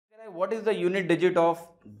What is the unit digit of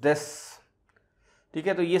this. ठीक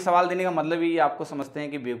है, तो ये सवाल देने का मतलब ये आपको समझते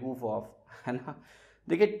हैं कि बेवकूफ ऑफ, है ना।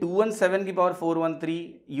 देखिए 217 की पावर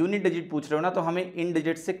 413 यूनिट डिजिट पूछ रहे हो ना, तो हमें इन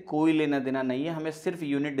डिजिट से कोई लेना देना नहीं है, हमें सिर्फ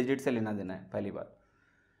यूनिट डिजिट से लेना देना है। पहली बात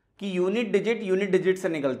कि यूनिट डिजिट से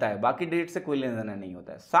निकलता है, बाकी डिजिट से कोई लेना देना नहीं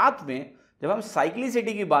होता है। साथ में जब हम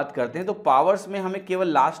साइक्लिसिटी की बात करते हैं तो पावर्स में हमें केवल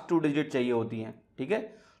लास्ट 2 डिजिट चाहिए होती हैं। ठीक है,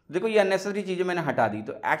 देखो ये अननेसेसरी चीज़ें मैंने हटा दी।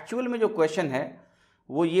 तो एक्चुअल में जो क्वेश्चन है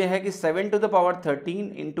वो ये है कि 7 to the power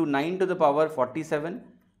 13 into 9 to the power 47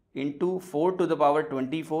 into 4 to the power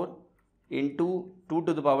 24 into 2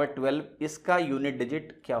 to the power 12, इसका यूनिट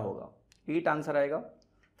डिजिट क्या होगा। 8 आंसर आएगा।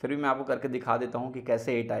 फिर भी मैं आपको करके दिखा देता हूँ कि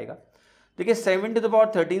कैसे 8 आएगा। देखिए 7 टू द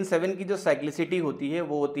पावर 13, 7 की जो साइक्लिसिटी होती है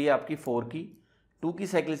वो होती है आपकी 4 की, 2 की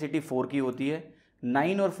साइक्लिसिटी 4 की होती है,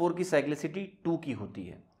 9 और 4 की साइक्लिसिटी 2 की होती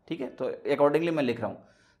है। ठीक है, तो अकॉर्डिंगली मैं लिख रहा हूँ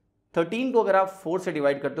 13 को अगर आप 4 से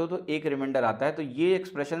डिवाइड करते हो तो एक रिमाइंडर आता है, तो ये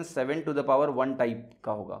expression 7 to the power 1 type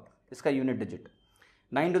का होगा, इसका unit digit.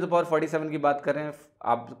 9 to the power 47 की बात कर रहे हैं,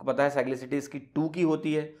 आपको पता है साइक्लिसिटी इसकी 2 की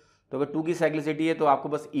होती है, तो अगर 2 की साइक्लिसिटी है तो आपको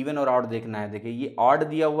बस इवन और ऑड देखना है। देखिए ये ऑड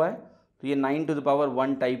दिया हुआ है तो ये 9 टू द पावर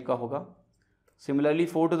 1 टाइप का होगा। सिमिलरली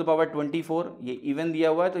 4 टू द पावर 24, ये इवन दिया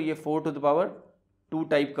हुआ है तो ये 4 टू द पावर 2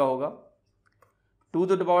 टाइप का होगा। 2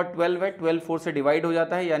 टू द पावर 12 है, 12 4 से डिवाइड हो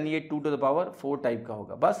जाता है, यानी ये 2 टू द पावर 4 टाइप का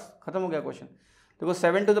होगा। बस खत्म हो गया क्वेश्चन। देखो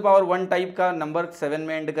 7 टू द पावर 1 टाइप का नंबर 7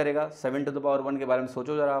 में एंड करेगा, 7 टू द पावर 1 के बारे में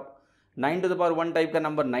सोचो जरा आप। 9 टू द पावर 1 टाइप का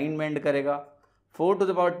नंबर 9 में एंड करेगा, 4 टू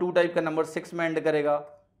द पावर 2 टाइप का नंबर 6 में एंड करेगा,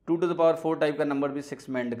 2 टू द पावर 4 टाइप का नंबर भी 6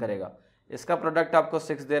 में एंड करेगा। इसका प्रोडक्ट आपको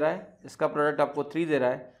 6 दे रहा है, इसका प्रोडक्ट आपको 3 दे रहा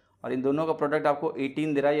है, और इन दोनों का प्रोडक्ट आपको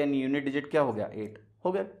 18 दे रहा है, यानी यूनिट डिजिट क्या हो गया 8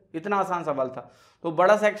 हो गया। इतना आसान सवाल था। तो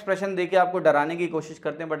बड़ा सा एक्सप्रेशन देके आपको डराने की कोशिश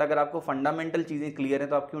करते हैं, बट अगर आपको फंडामेंटल चीज़ें क्लियर है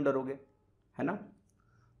तो आप क्यों डरोगे, है ना।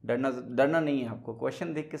 डरना नहीं है आपको,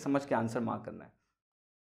 क्वेश्चन देख के समझ के आंसर मार्क करना है।